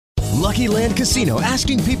Lucky Land Casino,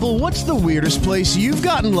 asking people, what's the weirdest place you've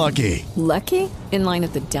gotten lucky? Lucky? In line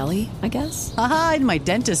at the deli, I guess? Aha, in my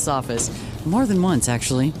dentist's office. More than once,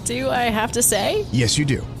 actually. Do I have to say? Yes, you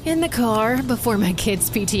do. In the car before my kids'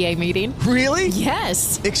 PTA meeting. Really?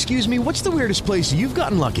 Yes. Excuse me, what's the weirdest place you've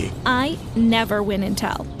gotten lucky? I never win and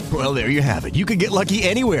tell. Well, there you have it. You can get lucky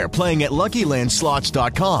anywhere, playing at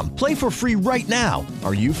LuckyLandSlots.com. Play for free right now.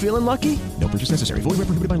 Are you feeling lucky? No purchase necessary. Void where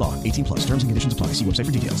prohibited by law. 18 plus. Terms and conditions apply. See website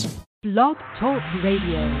for details. Blog Talk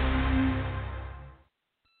Radio.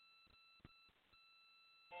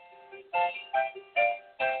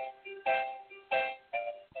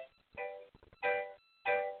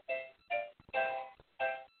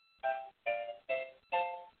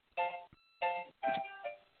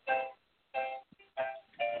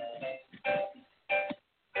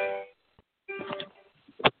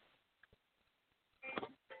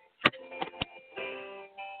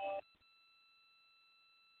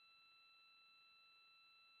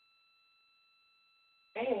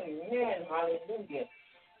 Amen. Hallelujah.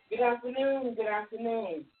 Good afternoon. Good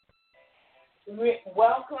afternoon.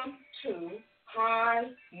 Welcome to High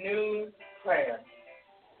Noon Prayer.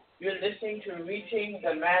 You're listening to Reaching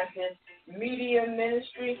the Masses Media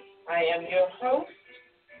Ministry. I am your host,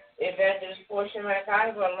 Evangelist Portia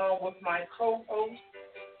McIver, along with my co-host,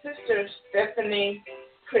 Sister Stephanie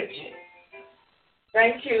Pritchett.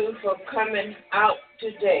 Thank you for coming out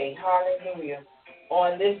today. Hallelujah.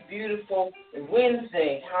 On this beautiful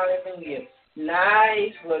Wednesday. Hallelujah.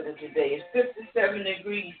 Nice weather today. It's 57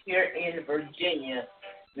 degrees here in Virginia.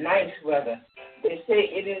 Nice weather. They say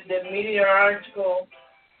it is the meteorological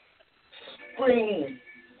spring,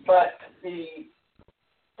 but the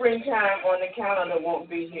springtime on the calendar won't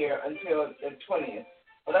be here until the 20th.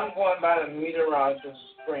 But I'm going by the meteorological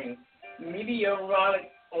spring.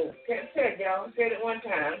 Can't say it, y'all. Say it one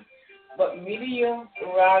time. But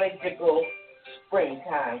meteorological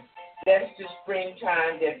springtime. That's the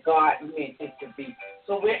springtime that God meant it to be.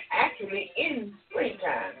 So we're actually in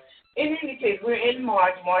springtime. In any case, we're in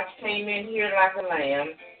March. March came in here like a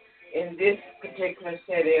lamb. In this particular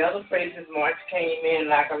city, other places, March came in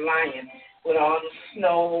like a lion with all the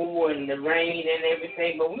snow and the rain and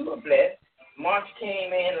everything. But we were blessed. March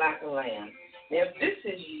came in like a lamb. Now, if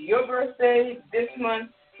this is your birthday this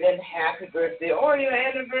month, then happy birthday. Or your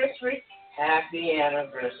anniversary, happy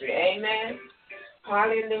anniversary. Amen.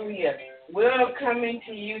 Hallelujah. We're coming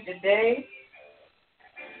to you today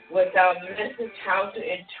with our message, how to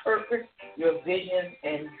interpret your visions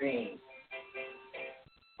and dreams.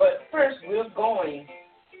 But first, we're going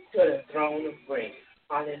to the throne of grace.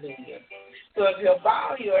 Hallelujah. So if you'll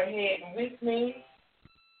bow your head with me,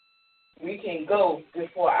 we can go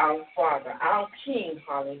before our Father, our King,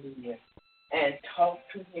 hallelujah, and talk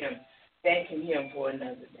to him, thanking him for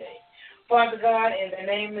another day. Father God, in the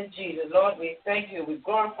name of Jesus, Lord, we thank you. We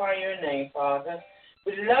glorify your name, Father.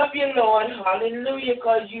 We love you, Lord, hallelujah,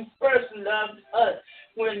 because you first loved us.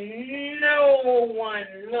 When no one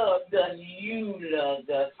loved us, you loved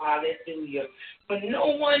us, hallelujah. When no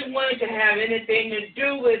one wanted to have anything to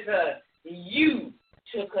do with us, you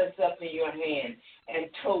took us up in your hand and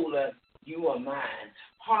told us, you are mine.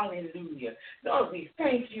 Hallelujah. Lord, we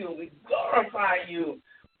thank you. We glorify you,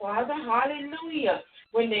 Father, hallelujah.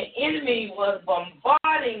 When the enemy was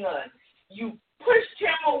bombarding us, you pushed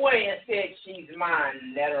him away and said, she's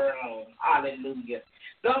mine, let her alone. Hallelujah.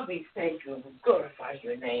 Lord, we thank you and we glorify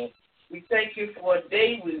your name. We thank you for a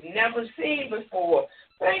day we've never seen before.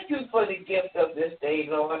 Thank you for the gift of this day,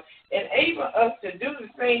 Lord. Enable us to do the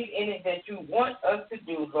things in it that you want us to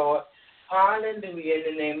do, Lord. Hallelujah,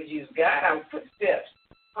 in the name of Jesus. Guide our footsteps.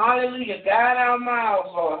 Hallelujah. Guide our mouths,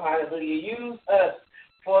 Lord. Hallelujah. Use us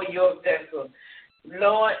for your vessel.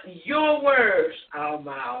 Lord, your words, our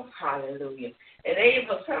mouths. Hallelujah.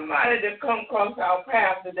 Enable somebody to come across our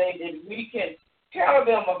path today that we can tell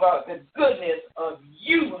them about the goodness of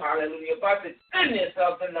you. Hallelujah. About the goodness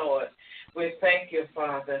of the Lord. We thank you,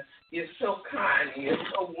 Father. You're so kind. You're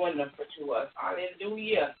so wonderful to us.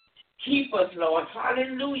 Hallelujah. Keep us, Lord.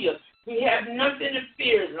 Hallelujah. We have nothing to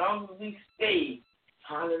fear as long as we stay,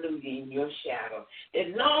 hallelujah, in your shadow.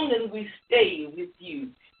 As long as we stay with you,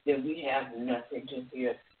 then we have nothing to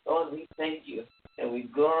fear. Lord, we thank you and we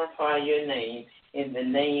glorify your name in the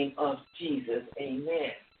name of Jesus.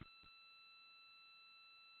 Amen.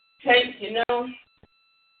 Saints, you know,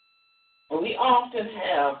 we often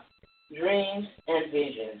have dreams and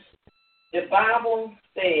visions. The Bible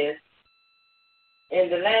says in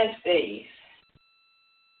the last days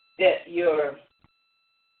that your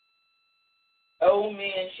old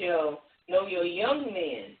men shall know, your young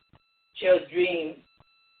men shall dream.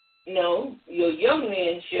 No, your young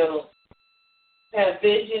men shall have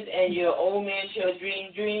visions, and your old man shall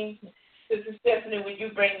dream dreams. Sister Stephanie, would you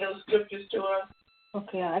bring those scriptures to us?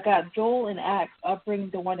 Okay, I got Joel and Acts. I'll bring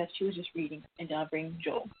the one that she was just reading, and then I'll bring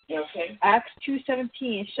Joel. Okay. Acts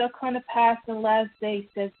 2:17. It shall come to pass in the last days,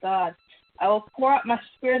 says God, I will pour out my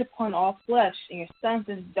spirit upon all flesh, and your sons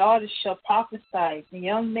and daughters shall prophesy, and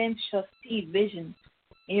young men shall see visions,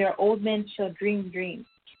 and your old men shall dream dreams.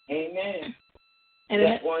 Amen. And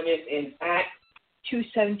that one is in Acts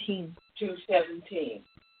 2:17. 2:17.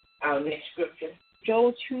 Our next scripture.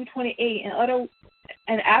 Joel 2:28.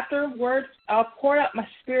 And afterwards I'll pour out my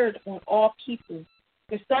spirit on all people.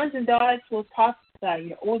 Your sons and daughters will prophesy.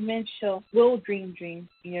 Your old men will dream dreams,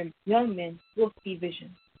 and your young men will see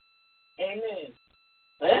visions. Amen.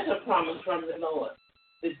 Now that's a promise from the Lord.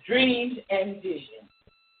 The dreams and visions.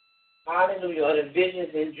 Hallelujah. Or the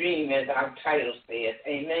visions and dreams, as our title says.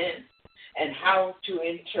 Amen. And how to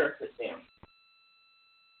interpret them.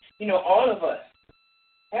 You know, all of us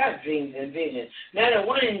have dreams and visions. Now, the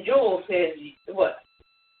one in Joel says, what?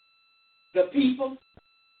 The people?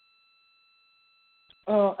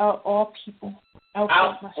 All people. Out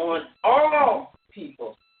on all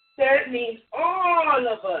people. That means all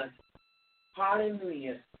of us.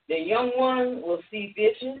 Hallelujah. The young one will see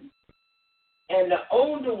visions, and the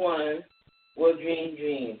older one will dream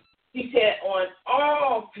dreams. He said on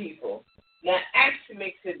all people. Now, Acts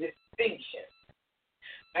makes a distinction.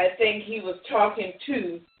 I think he was talking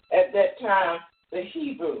to, at that time, the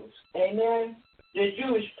Hebrews. Amen? The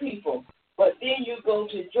Jewish people. But then you go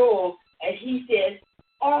to Joel, and he says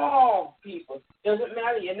all people. Doesn't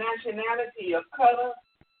matter your nationality, your color,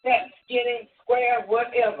 fat, skinny, square,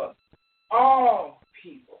 whatever. All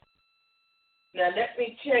people. Now, let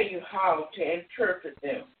me tell you how to interpret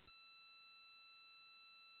them.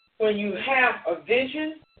 When you have a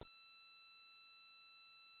vision,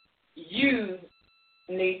 you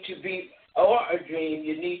need to be, or a dream,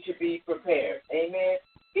 you need to be prepared. Amen?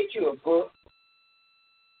 Get you a book.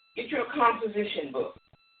 Get you a composition book.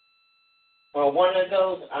 Or one of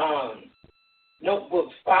those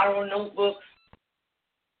notebooks, spiral notebooks,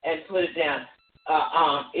 and put it down.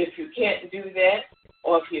 If you can't do that,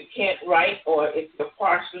 or if you can't write, or if you're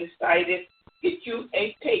partially sighted, get you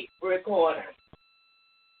a tape recorder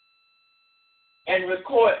and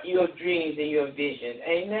record your dreams and your visions.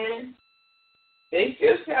 Amen? They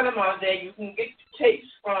still sell them out there. You can get tapes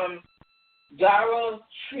from Dollar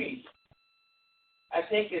Tree. I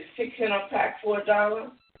think it's 6 in a pack for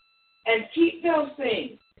 $1. And keep those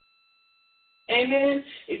things. Amen?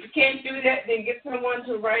 If you can't do that, then get someone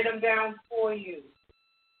to write them down for you.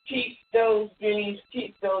 Keep those dreams,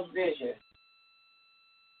 keep those visions.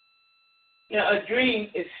 Now, a dream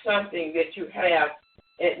is something that you have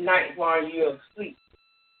at night while you're asleep.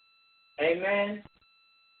 Amen?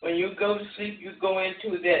 When you go to sleep, you go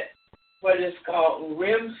into that, what is called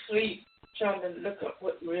REM sleep. Trying to look up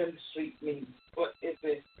what REM sleep means. What is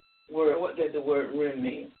this word? What does the word REM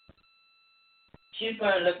mean? She's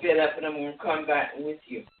going to look that up, and I'm going to come back with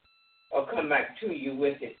you, or come back to you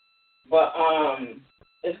with it. But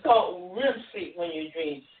it's called REM sleep when you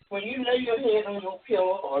dream. When you lay your head on your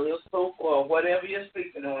pillow or your sofa or whatever you're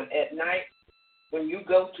sleeping on at night, when you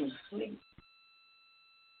go to sleep,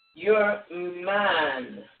 your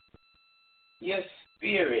mind, your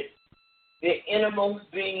spirit, the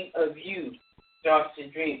innermost being of you starts to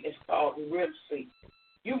dream. It's called REM sleep.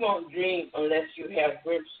 You won't dream unless you have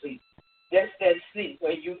REM sleep. That's that sleep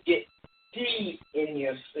where you get deep in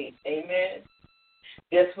your sleep. Amen?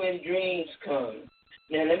 That's when dreams come.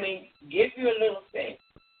 Now, let me give you a little thing.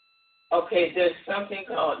 Okay, there's something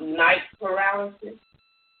called night paralysis.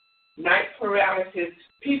 Night paralysis,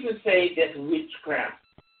 people say that's witchcraft.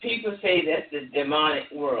 People say that's the demonic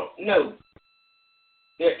world. No.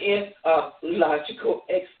 There is a logical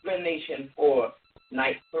explanation for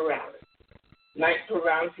night paralysis. Night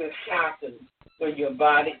paralysis happens when your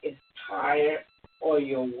body is tired or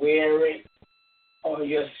you're weary or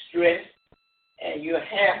you're stressed and you're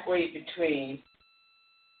halfway between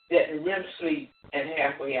that REM sleep and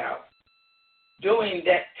halfway out. During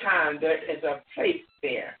that time, there is a place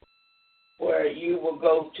there where you will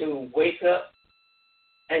go to wake up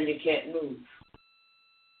and you can't move.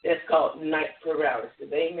 That's called night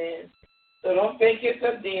paralysis. Amen? So don't think it's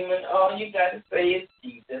a demon. All you got to say is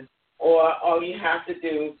Jesus. Or all you have to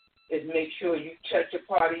do is make sure you touch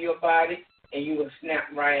a part of your body and you will snap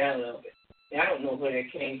right out of it. Now, I don't know where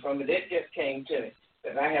it came from, but it just came to me.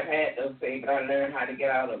 Because I have had those things, but I learned how to get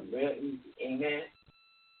out of them real easy. Amen?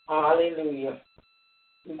 Hallelujah.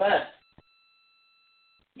 But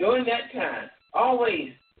during that time, always,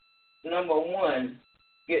 number one,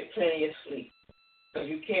 get plenty of sleep. Because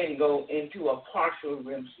you can go into a partial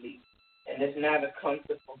REM sleep. and it's not a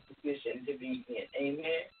comfortable position to be in.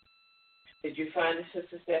 Amen? Did you find it,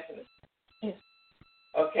 Sister Stephanie? Yes.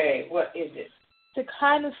 Okay, what is it? The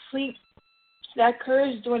kind of sleep that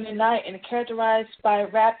occurs during the night and characterized by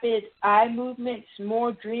rapid eye movements,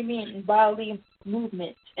 more dreaming and bodily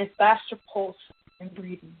movements, and faster pulse and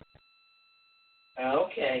breathing.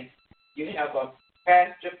 Okay. You have a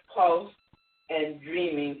faster pulse and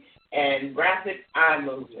dreaming and rapid eye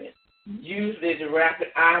movement. Usually the rapid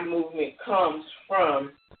eye movement comes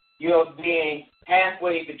from your being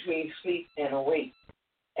halfway between sleep and awake.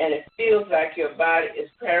 And it feels like your body is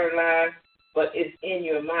paralyzed, but it's in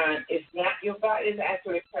your mind. It's not your body is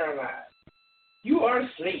actually paralyzed. You are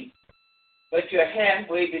asleep, but you're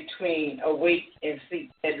halfway between awake and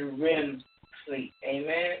sleep, at REM sleep.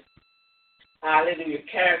 Amen? Hallelujah.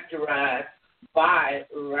 Characterized by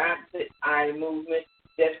rapid eye movement.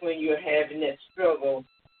 That's when you're having that struggle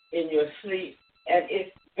in your sleep. And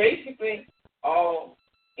it's basically all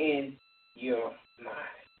in your mind.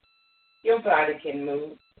 Your body can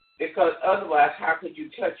move, because otherwise how could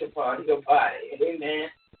you touch upon your body? Amen.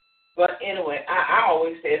 But anyway, I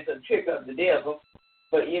always say it's a trick of the devil.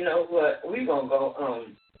 But you know what? We're going to go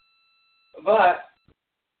on. But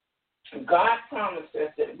God promised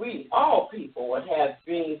us that we, all people, would have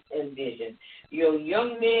dreams and visions. Your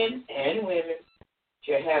young men and women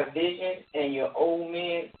shall have visions, and your old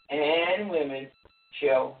men and women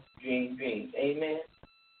shall dream dreams. Amen.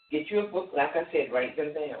 Get you a book, like I said, write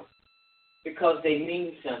them down, because they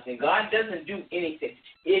mean something. God doesn't do anything.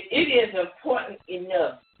 It is important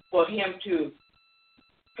enough for him to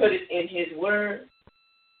put it in his word,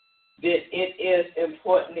 that it is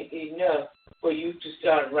important enough for you to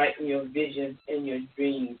start writing your visions and your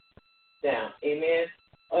dreams down. Amen.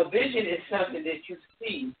 A vision is something that you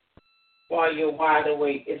see while you're wide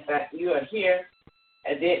awake. It's like you are here,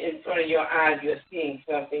 and then in front of your eyes you're seeing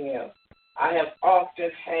something else. I have often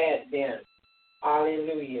had them.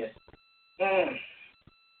 Hallelujah.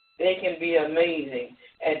 They can be amazing.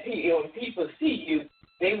 And when people see you,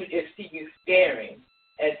 they would just see you staring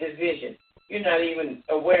at the vision. You're not even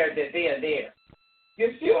aware that they are there.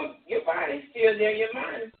 Your body's still there, your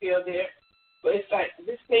mind is still there, but it's like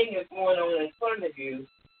this thing is going on in front of you,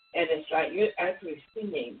 and it's like you're actually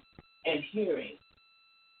seeing and hearing.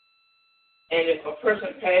 And if a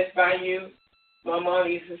person passed by you, my mom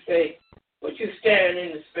used to say, "What you staring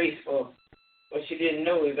into space for?" What she didn't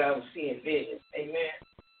know is I was seeing visions. Amen.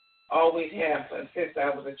 Always have since I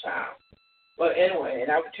was a child. But anyway,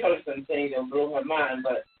 and I would tell her some things that would blow her mind,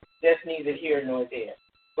 but that's neither here nor there.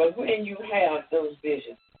 But when you have those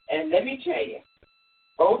visions, and let me tell you,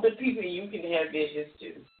 older people, you can have visions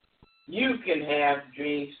too. You can have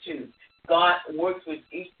dreams too. God works with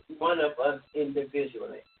each one of us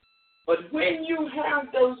individually. But when you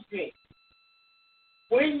have those dreams,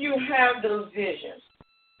 when you have those visions,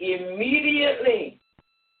 immediately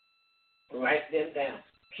write them down.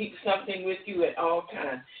 Keep something with you at all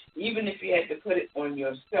times, even if you had to put it on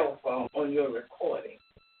your cell phone, on your recording.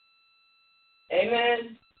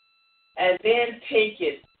 Amen? And then take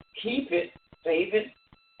it, keep it, save it,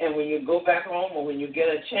 and when you go back home or when you get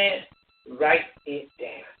a chance, write it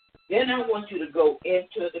down. Then I want you to go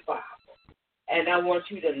into the Bible, and I want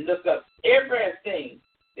you to look up everything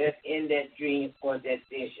that's in that dream or that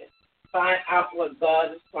vision. Find out what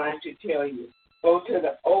God is trying to tell you. Go to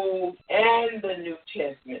the Old and the New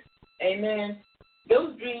Testament. Amen.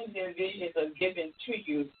 Those dreams and visions are given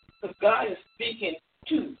to you because God is speaking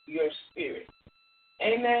to your spirit.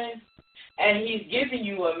 Amen. And he's giving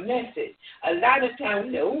you a message. A lot of times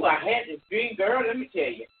we say, "Oh, I had this dream, girl." Let me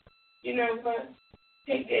tell you. You know what?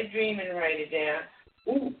 Take that dream and write it down.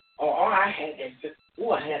 Ooh, I had that.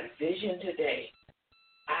 Ooh, I had a vision today.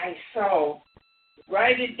 I saw.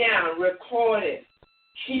 Write it down. Record it.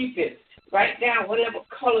 Keep it. Write down whatever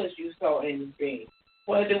colors you saw in the dream.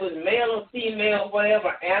 Whether it was male or female,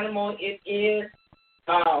 whatever animal it is,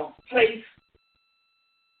 place,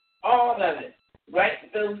 all of it.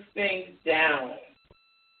 Write those things down.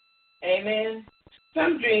 Amen.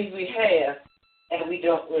 Some dreams we have and we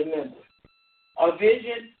don't remember. A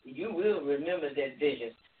vision, you will remember that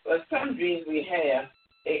vision. But some dreams we have,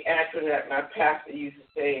 they actually, like my pastor used to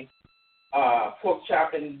say, pork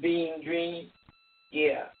chop and bean dream.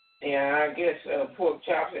 Yeah, I guess pork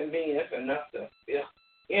chop and bean, that's enough to, yeah.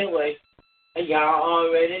 Anyway, y'all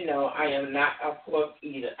already know I am not a pork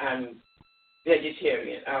eater. I'm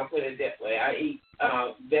vegetarian. I'll put it that way. I eat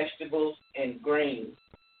vegetables and grains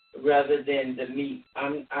rather than the meat.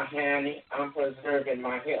 I'm preserving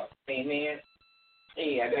my health. Amen.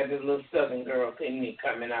 Yeah, I got this little Southern girl in me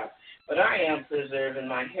coming out. But I am preserving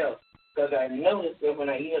my health because I noticed that when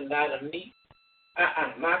I eat a lot of meat,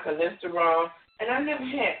 my cholesterol, and I never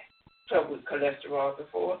had trouble with cholesterol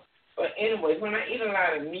before. But anyway, when I eat a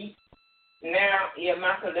lot of meat, now,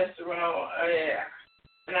 my cholesterol,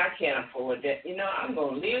 and I can't afford that. I'm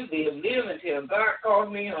going to live until God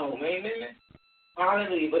calls me home. Amen.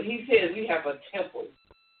 Hallelujah. But he says we have a temple.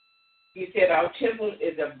 He said our temple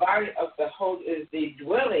is the body of is the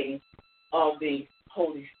dwelling of the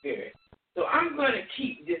Holy Spirit. So I'm going to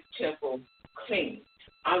keep this temple clean.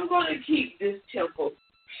 I'm going to keep this temple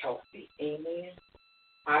healthy. Amen.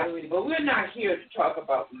 Hallelujah. But we're not here to talk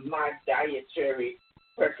about my dietary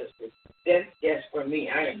preferences. That's just for me.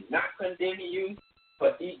 I am not condemning you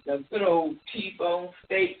for eating a good old T-bone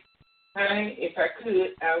steak. Honey, if I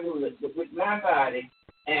could, I would. But with my body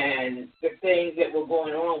and the things that were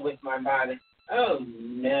going on with my body, oh,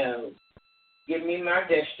 no. Give me my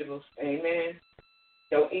vegetables. Amen.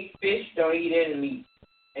 Don't eat fish. Don't eat any meat.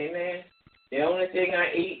 Amen. The only thing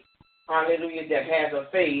I eat, hallelujah, that has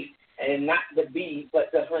a face, and not the bee,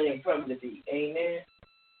 but the honey from the bee. Amen.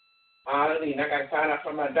 Hallelujah. And I got to find out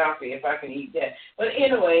from my doctor if I can eat that. But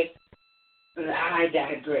anyway, I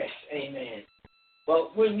digress. Amen.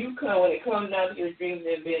 But when it comes down to your dreams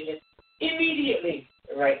and visions, immediately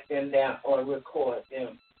write them down or record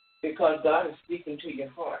them, because God is speaking to your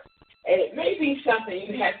heart. And it may be something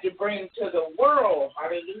you have to bring to the world,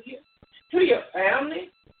 hallelujah, to your family,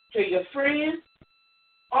 to your friends.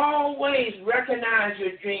 Always recognize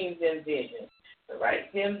your dreams and visions.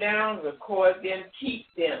 Write them down, record them, keep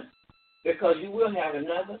them, because you will have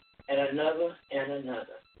another and another and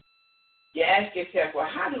another. You ask yourself, well,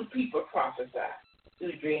 how do people prophesy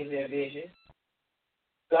through dreams and visions?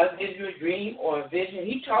 God gives you a dream or a vision.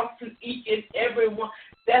 He talks to each and every one.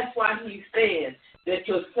 That's why he says that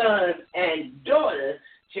your sons and daughters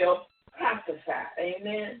shall prophesy.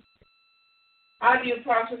 Amen. How do you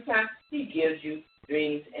prophesy? He gives you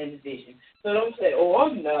dreams and visions. So don't say, oh,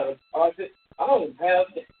 I'm not a prophet. I don't have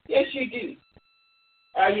that. Yes, you do.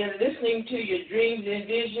 Are you listening to your dreams and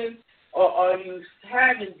visions, or are you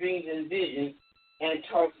having dreams and visions and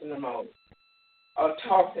tossing them out? Or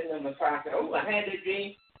tossing them aside? Oh, I had a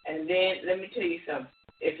dream, and then let me tell you something.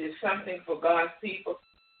 If it's something for God's people,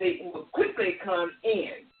 Satan will quickly come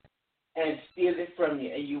in and steal it from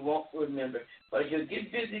you, and you won't remember. But you'll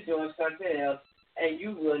get busy doing something else, and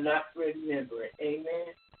you will not remember it.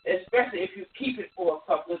 Amen. Especially if you keep it for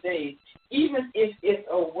a couple of days, even if it's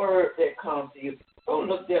a word that comes to you. Go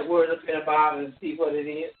look that word up in the Bible and see what it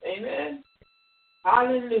is. Amen.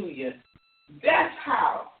 Hallelujah. That's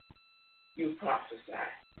how you prophesy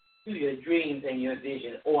through your dreams and your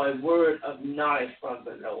vision, or a word of knowledge from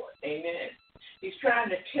the Lord. Amen. He's trying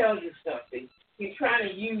to tell you something. He's trying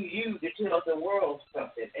to use you to tell the world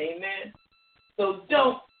something. Amen. So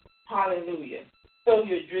don't, hallelujah, throw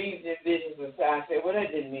your dreams and visions aside. Say, well,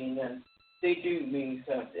 that didn't mean nothing. They do mean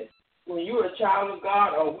something. When you're a child of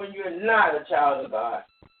God or when you're not a child of God,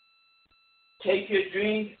 take your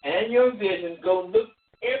dreams and your visions, go look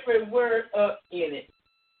every word up in it,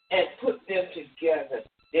 and put them together.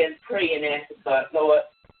 Then pray and ask God, Lord,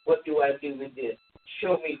 what do I do with this?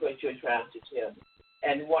 Show me what you're trying to tell me.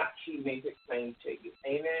 And watch He make it plain to you.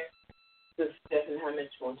 Amen? So, Stephanie, how much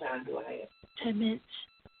more time do I have? 10 minutes.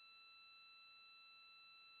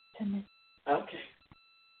 10 minutes. Okay.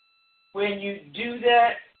 When you do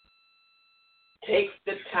that, take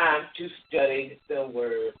the time to study the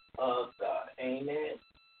Word of God. Amen?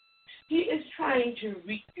 He is trying to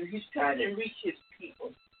reach you. He's trying to reach His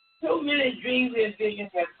people. So many dreams and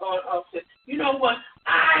visions have gone off. You know what?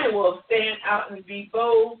 I will stand out and be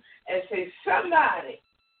bold and say,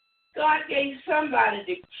 God gave somebody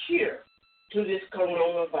the cure to this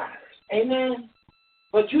coronavirus. Amen?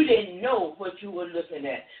 But you didn't know what you were looking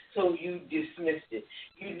at, so you dismissed it.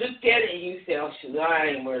 You looked at it and you said, oh, shoot, I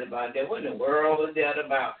ain't worried about that. What in the world was that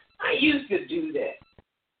about? I used to do that.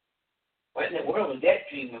 What in the world was that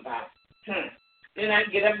dream about? Then I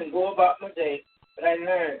get up and go about my day. But I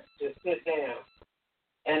learned to sit down,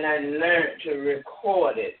 and I learned to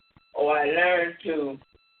record it, or I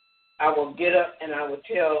will get up and I will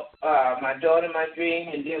tell my daughter my dream,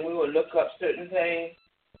 and then we will look up certain things.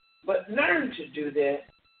 But learn to do that.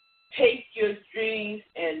 Take your dreams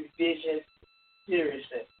and visions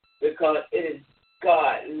seriously, because it is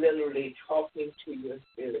God literally talking to your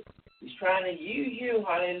spirit. He's trying to use you,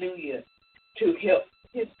 hallelujah, to help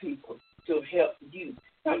His people, to help you.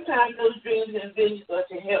 Sometimes those dreams and visions are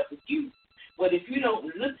to help you. But if you don't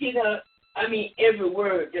look it up, every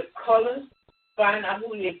word, the colors, find out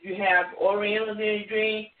who, if you have Orientals in your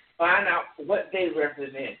dream, find out what they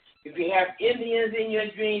represent. If you have Indians in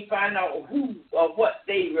your dream, find out who or what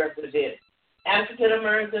they represent. African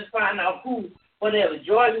Americans, find out who, whatever.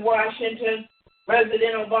 George Washington,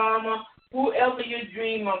 President Obama, whoever you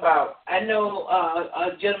dream about. I know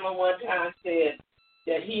a gentleman one time said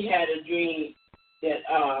that he had a dream that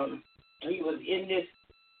he was in this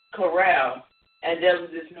corral and there was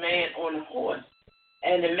this man on a horse,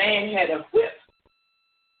 and the man had a whip,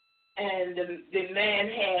 and the man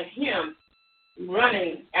had him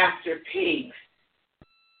running after pigs.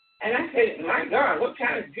 And I said, my God, what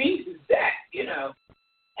kind of dream is that, you know?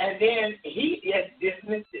 And then he just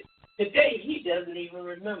dismissed it. Today he doesn't even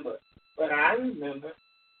remember, but I remember.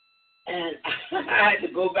 And I had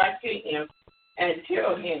to go back to him and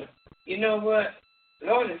tell him, you know what? The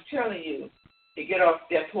Lord is telling you to get off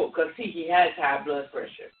that pork, because, see, he has high blood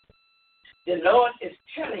pressure. The Lord is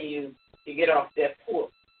telling you to get off that pork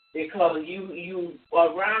because you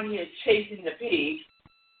are around here chasing the pig,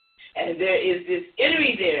 and there is this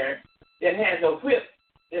enemy there that has a whip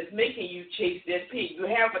that's making you chase that pig. You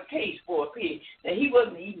have a taste for a pig. Now, he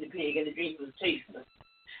wasn't eating the pig, and the dream was chasing him.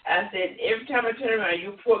 I said, every time I turn around,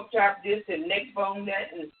 you pork chop this and neck bone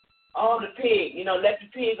that and all the pig, you know, let the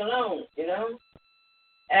pig alone, you know.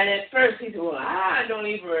 And at first he said, well, I don't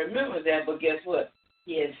even remember that, but guess what?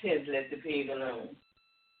 He had since let the pig alone.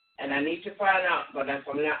 And I need to find out, but if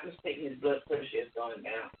I'm not mistaken, his blood pressure is going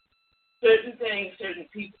down. Certain things, certain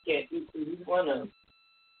people can't do, he's one of them.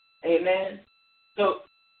 Amen? So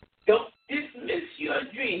don't dismiss your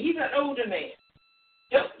dream. He's an older man.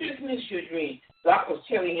 Don't dismiss your dream. God was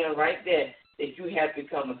telling him right there that you have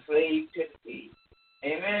become a slave to the pig.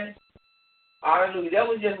 Amen? Hallelujah. That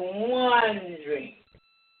was just one dream.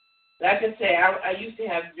 Like I say, I used to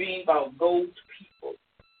have dreams about gold people.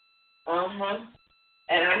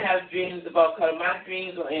 And I have dreams about color. My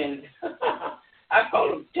dreams are in, I call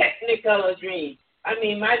them technicolor dreams. I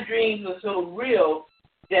mean, my dreams are so real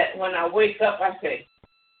that when I wake up, I say,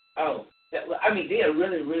 oh, they are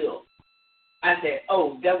really real. I say,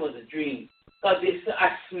 oh, that was a dream. Because I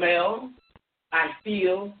smell, I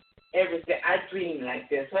feel everything. I dream like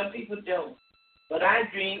that. Some people don't. But I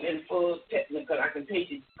dream in full technical. I can tell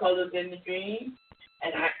you the colors in the dream,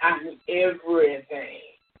 and I do everything.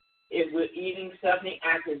 If we're eating something,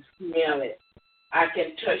 I can smell it. I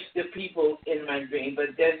can touch the people in my dream,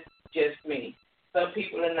 but that's just me. Some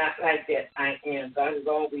people are not like that. I am. God has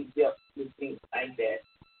always dealt with things like that.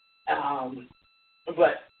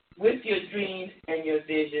 But with your dreams and your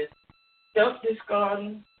visions, don't discard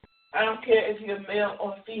them. I don't care if you're male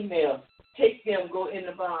or female. Take them, go in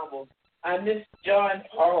the Bible. I miss John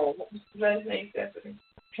Paul. What was his last name, Stephanie?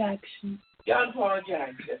 Jackson. John Paul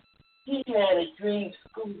Jackson. He had a dream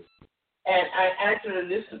school. And I actually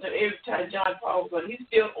listened to every time John Paul was on. He's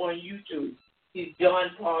still on YouTube. He's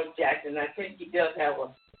John Paul Jackson. I think he does have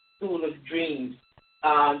a school of dreams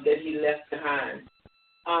that he left behind.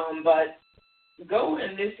 But go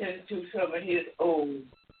and listen to some of his old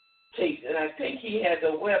tapes. And I think he has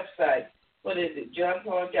a website. What is it,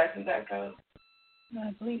 johnpauljackson.com?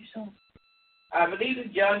 I believe so. I believe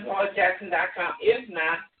it's johnpauljackson.com. If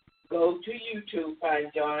not, go to YouTube,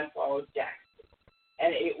 find John Paul Jackson,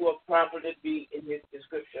 and it will probably be in his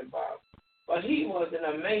description box. But he was an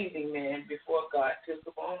amazing man before God took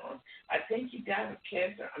him on. I think he died of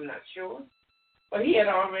cancer. I'm not sure. But he had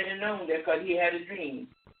already known that because he had a dream.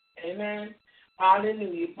 Amen.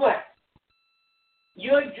 Hallelujah. But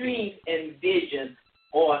your dreams and visions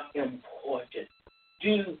are important.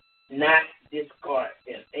 Do not discard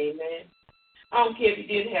them. Amen. I don't care if you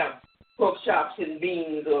did have pork chops and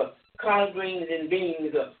beans or collard greens and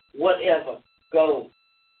beans or whatever. Go.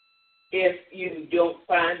 If you don't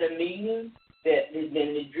find a meaning, then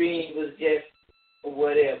the dream was just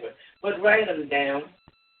whatever. But write them down,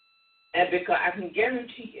 and because I can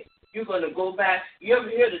guarantee you, you're going to go back. You ever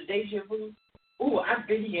hear the deja vu? Ooh, I've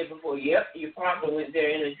been here before. Yep, you probably went there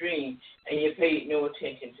in a dream, and you paid no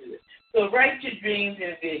attention to it. So write your dreams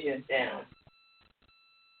and visions down.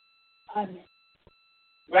 Amen.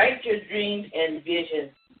 Write your dreams and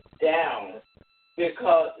visions down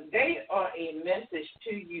because they are a message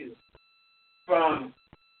to you from,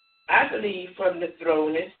 I believe, from the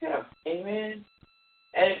throne itself. Amen.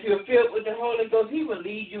 And if you're filled with the Holy Ghost, he will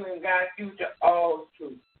lead you and guide you to all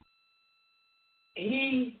truth.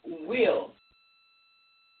 He will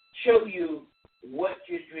show you what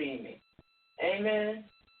you're dreaming. Amen.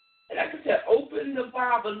 And like I said, open the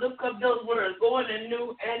Bible, look up those words, go in the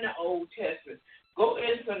New and the Old Testament. Go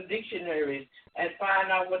in some dictionaries and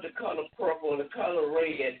find out what the color purple or the color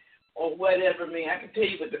red or whatever means. I can tell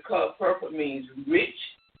you what the color purple means. Rich,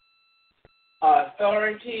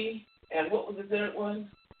 authority, and what was the third one?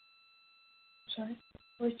 Sorry?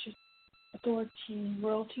 Rich, authority, and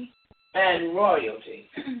royalty. And royalty.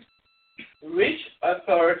 Rich,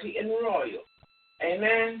 authority, and royal.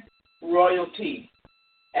 Amen? royalty.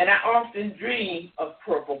 And I often dream of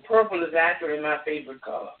purple. Purple is actually my favorite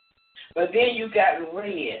color. But then you got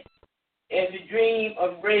red. If you dream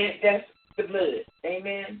of red, that's the blood.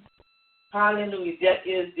 Amen. Hallelujah. That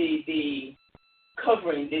is the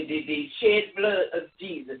covering, the shed blood of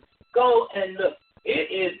Jesus. Go and look.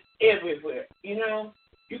 It is everywhere. You know,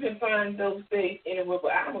 you can find those things anywhere,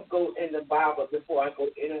 but I'm going to go in the Bible before I go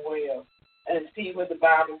anywhere else and see what the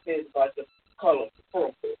Bible says about the color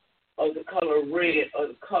purple or the color red or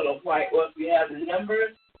the color white. Or if you have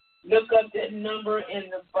numbers, look up that number in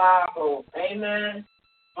the Bible. Amen.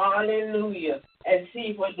 Hallelujah. And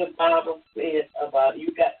see what the Bible says about it.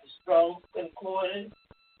 You got the Strong's Concordance.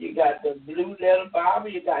 You got the Blue Letter Bible.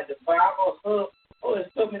 You got the Bible Hub. Oh,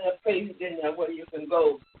 there's so many places in there where you can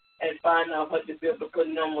go and find out what the biblical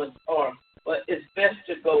numbers are. But it's best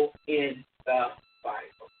to go in the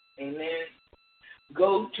Bible. Amen.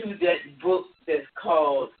 Go to that book that's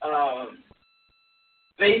called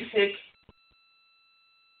Basic.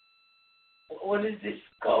 What is this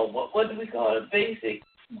called? What do we call it? Basic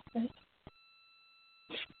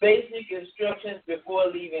Instructions Before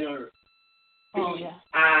Leaving Earth.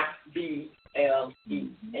 B-I-B-L-E.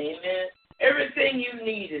 Amen. Everything you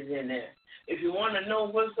need is in there. If you want to know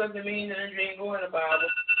what something means in a dream, go in the Bible.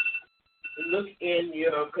 Look in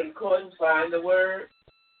your concordance, find the word,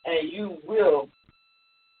 and you will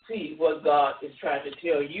see what God is trying to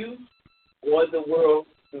tell you or the world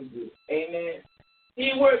to do. Amen.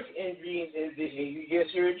 He works in dreams and visions. You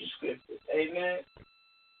just heard the scriptures. Amen.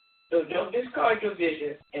 So don't discard your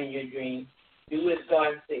visions and your dreams. Do as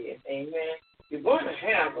God says. Amen. You're going to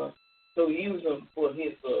have them, so use them for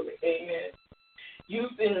His glory. Amen.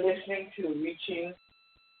 You've been listening to Reaching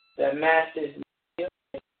the Masses.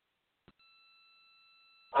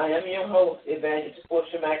 I am your host, Evangelist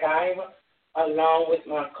Portia McIver, along with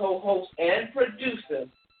my co-host and producer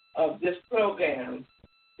of this program,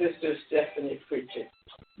 Sister Stephanie Pritchett.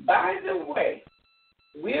 By the way,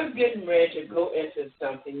 we're getting ready to go into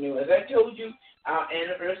something new. As I told you, our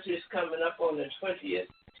anniversary is coming up on the 20th,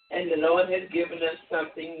 and the Lord has given us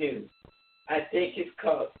something new. I think it's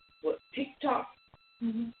called TikTok.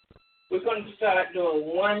 Mm-hmm. We're going to start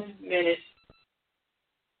doing 1 minute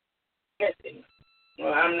messaging.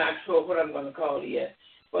 Well, I'm not sure what I'm going to call it yet,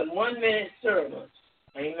 but 1 minute sermons.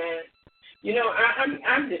 Amen. You know,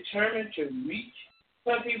 I'm determined to reach.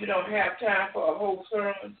 Some people don't have time for a whole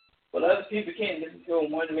sermon, but other people can't listen to a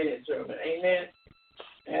 1 minute sermon. Amen.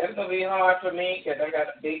 And it's going to be hard for me because I got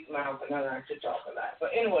a big mouth and I like to talk a lot.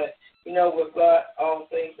 But anyway, you know, with God, all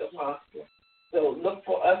things are possible. So look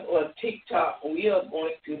for us on TikTok. We are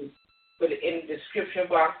going to put it in the description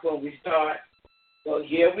box when we start. So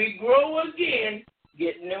here we grow again,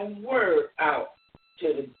 getting the word out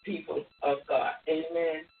to the people of God.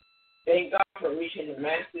 Amen. Thank God for Reaching the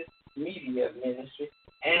Masses Media Ministry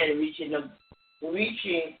and Reaching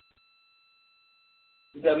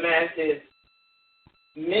the Masses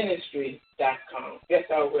Ministry.com.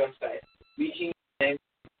 That's our website, reachingthemasses.com.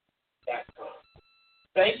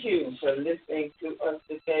 Thank you for listening to us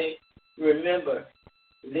today. Remember,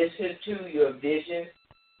 listen to your visions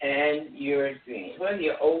and your dreams. Whether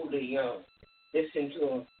you're old or young, listen to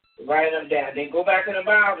them. Write them down. Then go back in the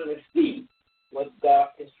Bible and see what God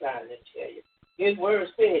is trying to tell you. His word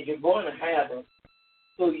said you're going to have them.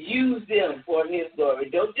 So use them for His glory.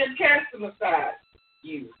 Don't just cast them aside.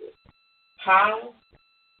 Use them. How?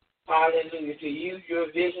 Hallelujah. To use your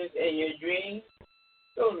visions and your dreams.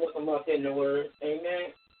 Go look them up in the Word,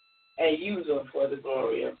 amen, and use them for the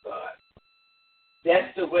glory of God.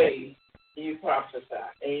 That's the way you prophesy,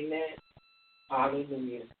 amen.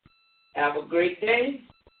 Hallelujah. Have a great day.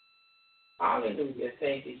 Hallelujah.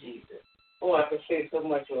 Thank you, Jesus. Oh, I could say so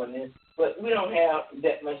much on this, but we don't have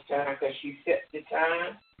that much time because she set the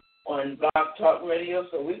time on Blog Talk Radio,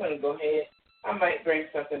 so we're going to go ahead. I might bring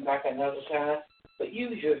something back another time, but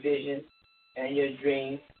use your vision and your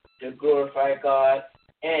dreams to glorify God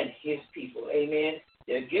and His people. Amen.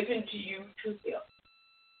 They're given to you to help.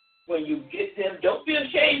 When you get them, don't be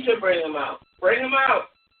ashamed to bring them out. Bring them out.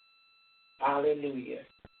 Hallelujah.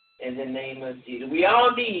 In the name of Jesus. We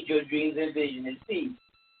all need your dreams and visions and see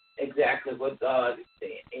exactly what God is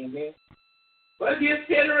saying. Amen. Whether you're a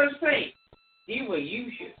sinner or a saint, He will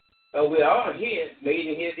use you. But we're all here, made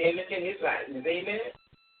in His image and His likeness. Amen.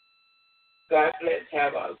 God bless.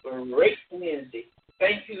 Have a great Wednesday.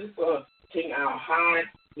 Thank you for taking our high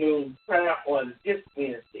noon prayer on this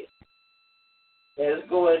Wednesday. Let us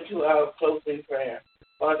go into our closing prayer.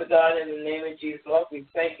 Father God, in the name of Jesus, Lord, we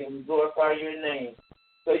thank you. We glorify your name.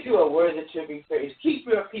 So you are worthy to be praised. Keep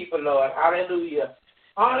your people, Lord. Hallelujah.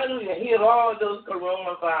 Hallelujah. Heal all those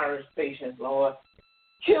coronavirus patients, Lord.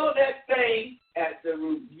 Kill that thing at the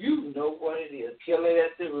root. You know what it is. Kill it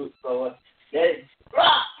at the root, Lord. Let it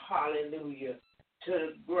drop, hallelujah, to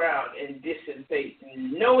the ground and dissipate.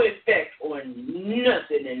 No effect on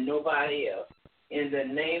nothing and nobody else. In the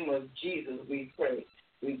name of Jesus, we pray.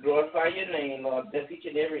 We glorify your name, Lord. Bless each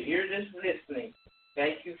and every ear that's listening.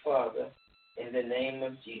 Thank you, Father. In the name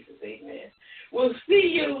of Jesus, amen. We'll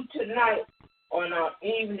see you tonight on our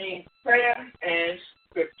evening prayer and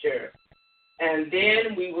scripture. And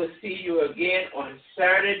then we will see you again on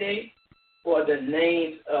Saturday for the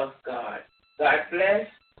names of God. God bless.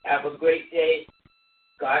 Have a great day.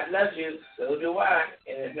 God loves you. So do I.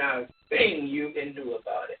 And there's not a thing you can do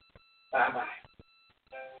about it. Bye-bye.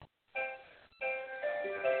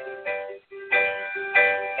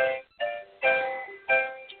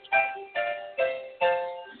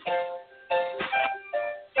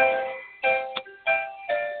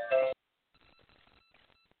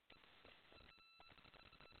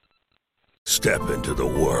 Step into the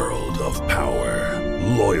world of power,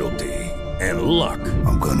 loyalty, and luck.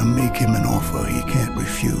 I'm gonna make him an offer he can't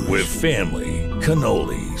refuse. With family,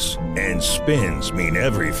 cannolis, and spins mean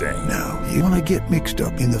everything. Now, you wanna get mixed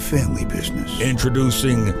up in the family business.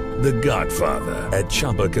 Introducing The Godfather at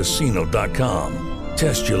ChumbaCasino.com.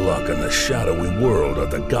 Test your luck in the shadowy world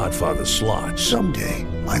of The Godfather slot. Someday,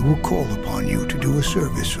 I will call upon you to do a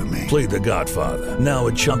service for me. Play The Godfather, now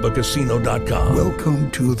at ChumbaCasino.com.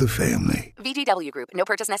 Welcome to the family. VGW Group. No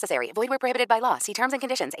purchase necessary. Void where prohibited by law. See terms and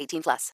conditions. 18+.